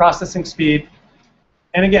 Processing speed,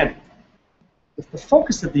 and again, the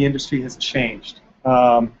focus of the industry has changed.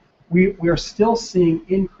 We are still seeing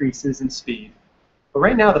increases in speed, but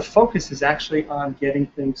right now the focus is actually on getting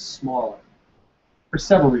things smaller for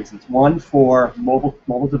several reasons. One, for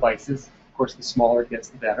mobile devices. Of course, the smaller it gets,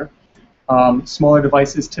 the better. Smaller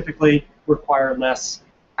devices typically require less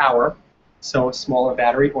power, so a smaller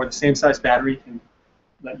battery or the same size battery can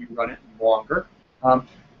let you run it longer.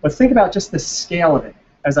 But think about just the scale of it.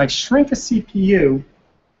 As I shrink a CPU,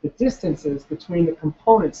 the distances between the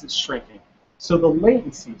components is shrinking. So the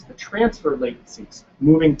latencies, the transfer latencies,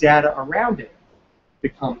 moving data around it,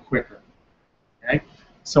 become quicker. Okay?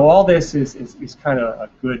 So all this is kind of a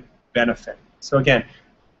good benefit. So again,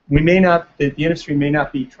 the industry may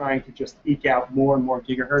not be trying to just eke out more and more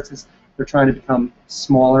gigahertz. They're trying to become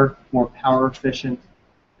smaller, more power efficient,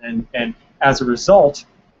 and as a result,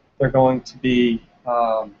 they're going to be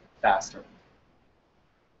faster.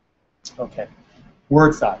 Okay,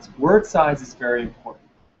 word size. Word size is very important.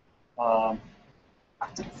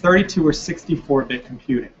 32 or 64-bit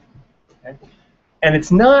computing. Okay? And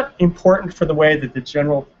it's not important for the way that the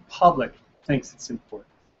general public thinks it's important.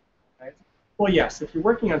 Right? Well, yes, if you're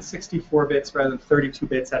working on 64 bits rather than 32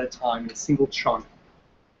 bits at a time in a single chunk,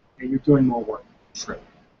 okay, you're doing more work. True.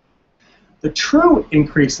 The true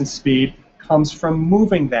increase in speed comes from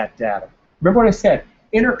moving that data. Remember what I said,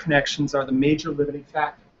 interconnections are the major limiting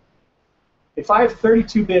factor. If I have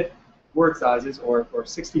 32-bit word sizes or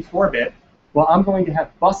 64-bit, well, I'm going to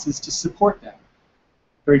have buses to support that.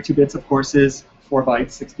 32 bits, of course, is 4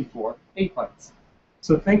 bytes, 64, 8 bytes.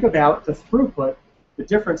 So think about the throughput, the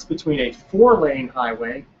difference between a 4-lane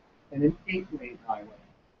highway and an 8-lane highway.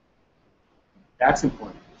 That's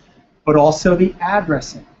important. But also the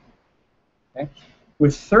addressing. Okay?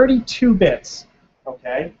 With 32 bits,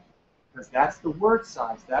 okay, because that's the word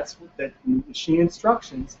size, that's what the machine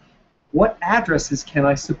instructions, what addresses can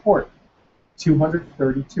I support?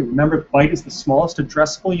 232. Remember, byte is the smallest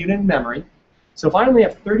addressable unit in memory. So if I only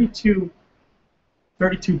have 32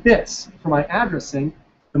 bits for my addressing,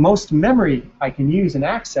 the most memory I can use and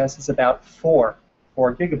access is about 4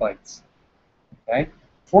 gigabytes. Okay?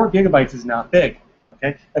 4 gigabytes is not big.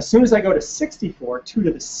 Okay? As soon as I go to 64, 2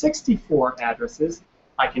 to the 64 addresses,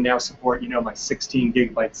 I can now support, my 16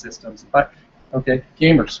 gigabyte systems. But okay,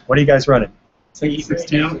 gamers, what are you guys running?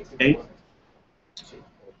 16, 8.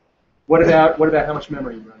 What about how much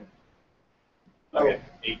memory are you running? Okay.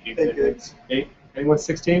 8 gigabytes. 8. Anyone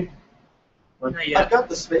 16? Not yet. I've got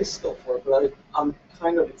the space still for it, but I'm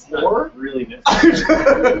kind of poor. Really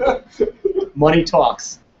necessary. Money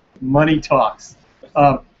talks. Money talks.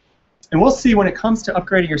 And we'll see when it comes to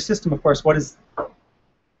upgrading your system, of course, what is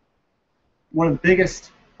one of the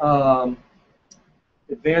biggest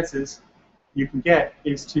advances you can get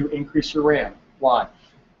is to increase your RAM. Why?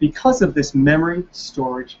 Because of this memory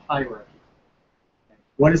storage hierarchy.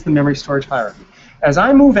 What is the memory storage hierarchy? As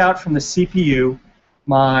I move out from the CPU,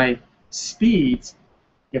 my speeds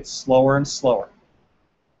get slower and slower.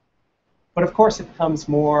 But of course, it becomes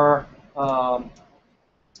more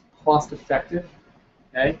cost-effective.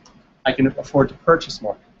 Okay, I can afford to purchase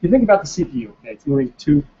more. If you think about the CPU, okay, it's moving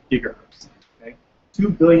 2 gigahertz. Okay, 2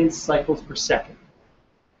 billion cycles per second.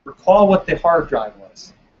 Recall what the hard drive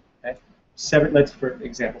was. Okay, let's, for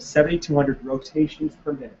example, 7,200 rotations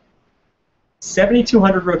per minute.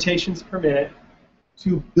 7,200 rotations per minute,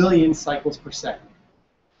 2 billion cycles per second.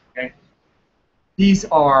 Okay? These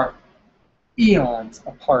are eons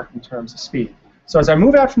apart in terms of speed. So as I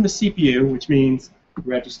move out from the CPU, which means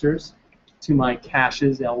registers, to my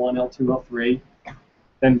caches, L1, L2, L3,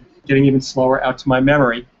 then getting even slower out to my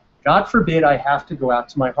memory, God forbid I have to go out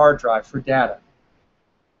to my hard drive for data.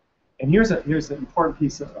 And here's an important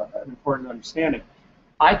piece of an important understanding.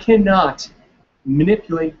 I cannot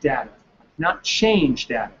manipulate data. I cannot change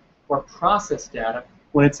data or process data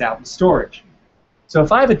when it's out in storage. So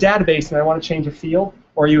if I have a database and I want to change a field,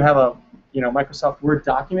 or you have a Microsoft Word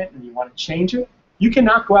document and you want to change it, you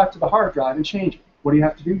cannot go out to the hard drive and change it. What do you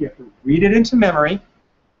have to do? You have to read it into memory,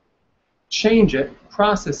 change it,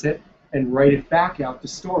 process it, and write it back out to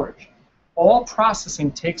storage. All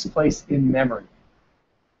processing takes place in memory.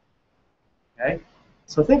 Okay?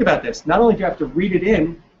 So think about this. Not only do you have to read it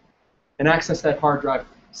in and access that hard drive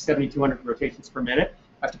 7,200 rotations per minute,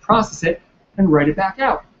 I have to process it, and write it back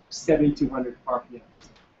out, 7,200 RPM.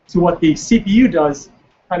 So what the CPU does,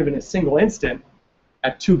 kind of in a single instant,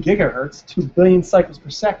 at 2 gigahertz, 2 billion cycles per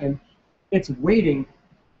second, it's waiting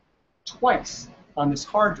twice on this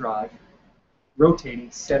hard drive, rotating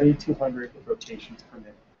 7,200 rotations per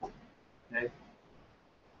minute. Okay?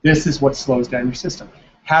 This is what slows down your system.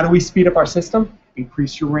 How do we speed up our system?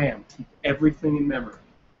 Increase your RAM. Keep everything in memory.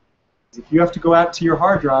 If you have to go out to your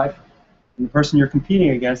hard drive, and the person you're competing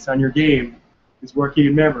against on your game is working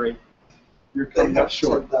in memory, you're coming up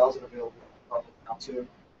short. 10,000 available now too.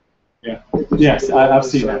 Yeah. Yes, I've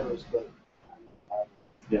seen that.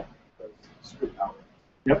 Yeah. Screw power.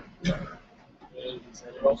 Yep.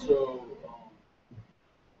 And also,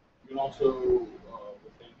 you can also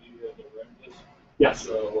with AD have the RAM disk. Yes.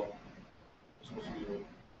 So it's supposed to be like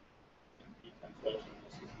 8 times faster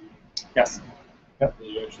than SSD. Yes. Yep. So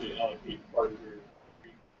you actually allocate part of your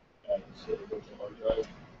instead of going to hard drive.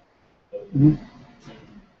 Mm-hmm.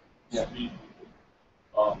 Yeah. Speed.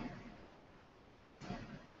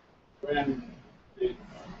 RAM, they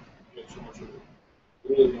get so much of it.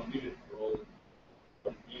 You really don't need it for all the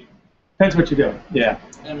game. Depends what you're doing. Yeah.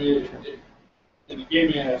 I mean, in the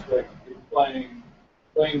gaming aspect, if you're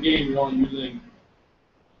playing game, you're only using,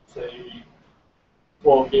 say,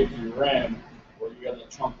 12 gigs of your RAM, or you got a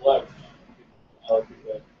chunk left, you can allocate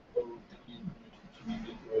that code to information you need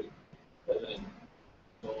to get right. And then,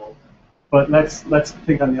 so, But let's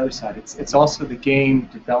think on the other side. It's also the game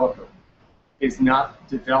developer is not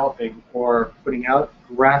developing or putting out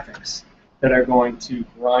graphics that are going to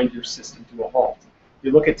grind your system to a halt. If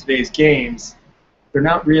you look at today's games, they're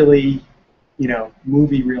not really,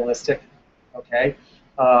 movie realistic. Okay,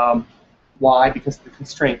 why? Because of the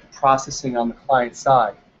constraint, the processing on the client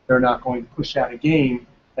side. They're not going to push out a game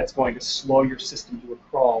that's going to slow your system to a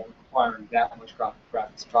crawl, requiring that much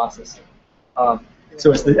graphics processing.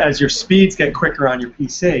 So as your speeds get quicker on your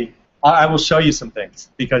PC, I will show you some things,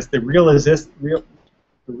 because the realism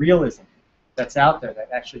that's out there that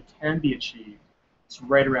actually can be achieved is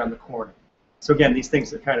right around the corner. So again, these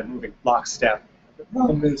things are kind of moving lockstep. The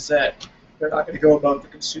problem is that they're not going to go above the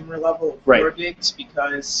consumer level of 4 gigs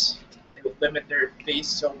because they would limit their base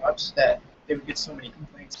so much that they would get so many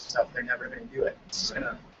complaints and stuff, they're never going to do it. It's just going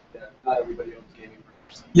to... Yeah, not everybody owns gaming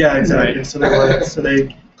printers. Yeah, exactly. Right. So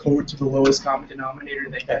they code to the lowest common denominator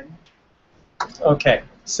they can. Okay,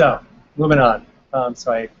 so moving on.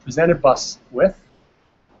 So I presented bus width,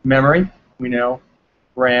 memory, we know,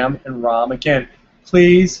 RAM and ROM. Again,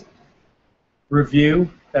 please review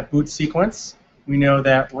that boot sequence. We know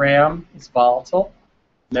that RAM is volatile,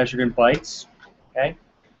 measured in bytes. Okay.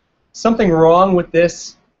 Something wrong with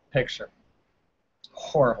this picture.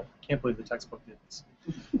 Horrible. Can't believe the textbook did this.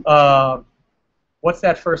 What's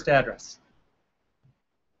that first address?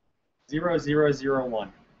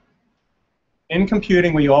 0001. In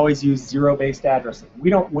computing, we always use zero-based addressing. We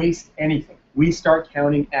don't waste anything. We start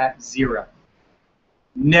counting at 0.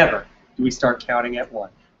 Never do we start counting at 1.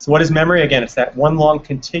 So what is memory? Again, it's that one long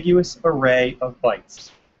contiguous array of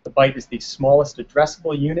bytes. The byte is the smallest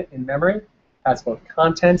addressable unit in memory, has both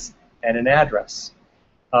contents and an address.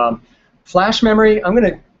 Flash memory,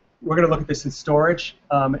 we're gonna look at this in storage,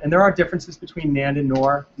 and there are differences between NAND and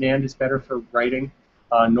NOR. NAND is better for writing,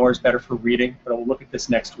 NOR is better for reading, but we'll look at this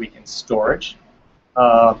next week in storage.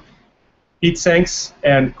 Heat sinks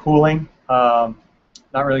and cooling, not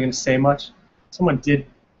really gonna say much. Someone did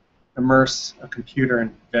immerse a computer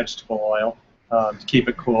in vegetable oil to keep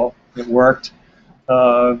it cool. It worked.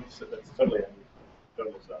 so that's totally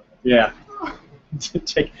Yeah.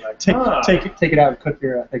 take it out and cook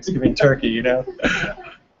your Thanksgiving turkey, Or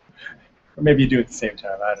maybe you do it at the same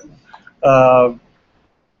time. I don't know.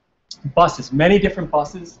 Buses, many different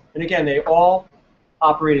buses, and again, they all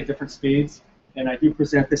operate at different speeds. And I do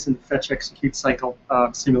present this in the fetch execute cycle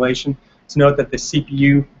simulation. To note that the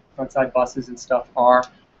CPU frontside buses and stuff are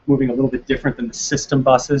moving a little bit different than the system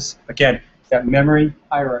buses. Again, that memory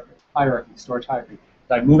hierarchy, storage hierarchy.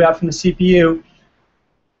 As I move out from the CPU,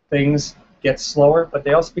 things get slower, but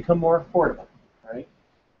they also become more affordable. Right?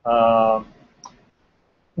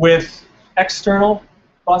 With external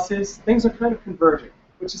buses, things are kind of converging,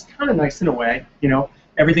 which is kind of nice in a way.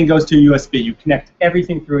 Everything goes to a USB. You connect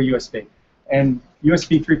everything through a USB. And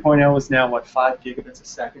USB 3.0 is now, 5 gigabits a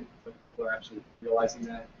second? People are actually realizing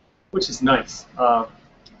that, which is nice.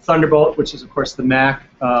 Thunderbolt, which is, of course, the Mac,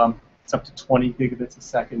 it's up to 20 gigabits a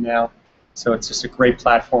second now. So it's just a great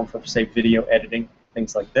platform for, say, video editing,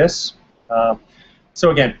 things like this. So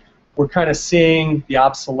again, we're kind of seeing the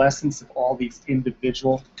obsolescence of all these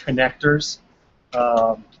individual connectors.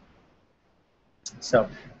 So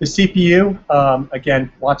the CPU,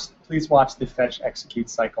 again, please watch the fetch execute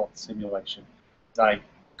cycle simulation. I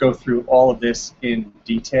go through all of this in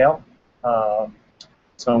detail, so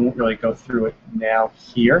I won't really go through it now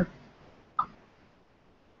here.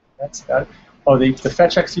 That's that. Oh, the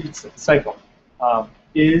fetch execute cycle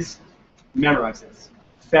is, memorize this,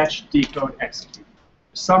 fetch, decode, execute.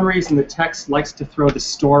 For some reason, the text likes to throw the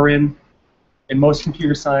store in. In most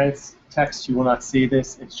computer science text, you will not see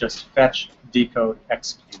this. It's just fetch, decode,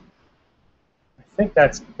 execute. I think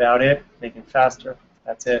that's about it. Making faster.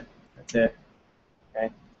 That's it. That's it. Okay.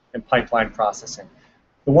 And pipeline processing.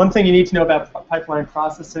 The one thing you need to know about pipeline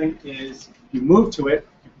processing is if you move to it,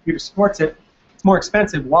 your computer supports it, it's more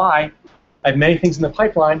expensive. Why? I have many things in the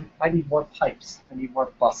pipeline. I need more pipes. I need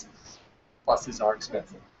more buses. Buses are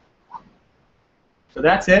expensive. So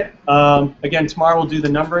that's it. Again, tomorrow we'll do the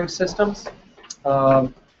numbering systems.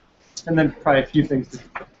 And then probably a few things to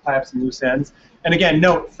tie up some loose ends. And again,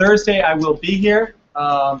 note, Thursday I will be here,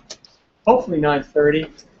 hopefully 9:30,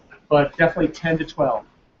 but definitely 10 to 12.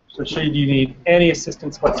 So should you need any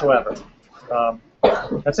assistance whatsoever.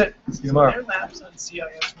 That's it. See you tomorrow. Are there labs on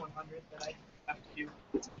CISS 100 that I have to do?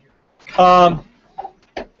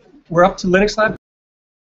 We're up to Linux Lab.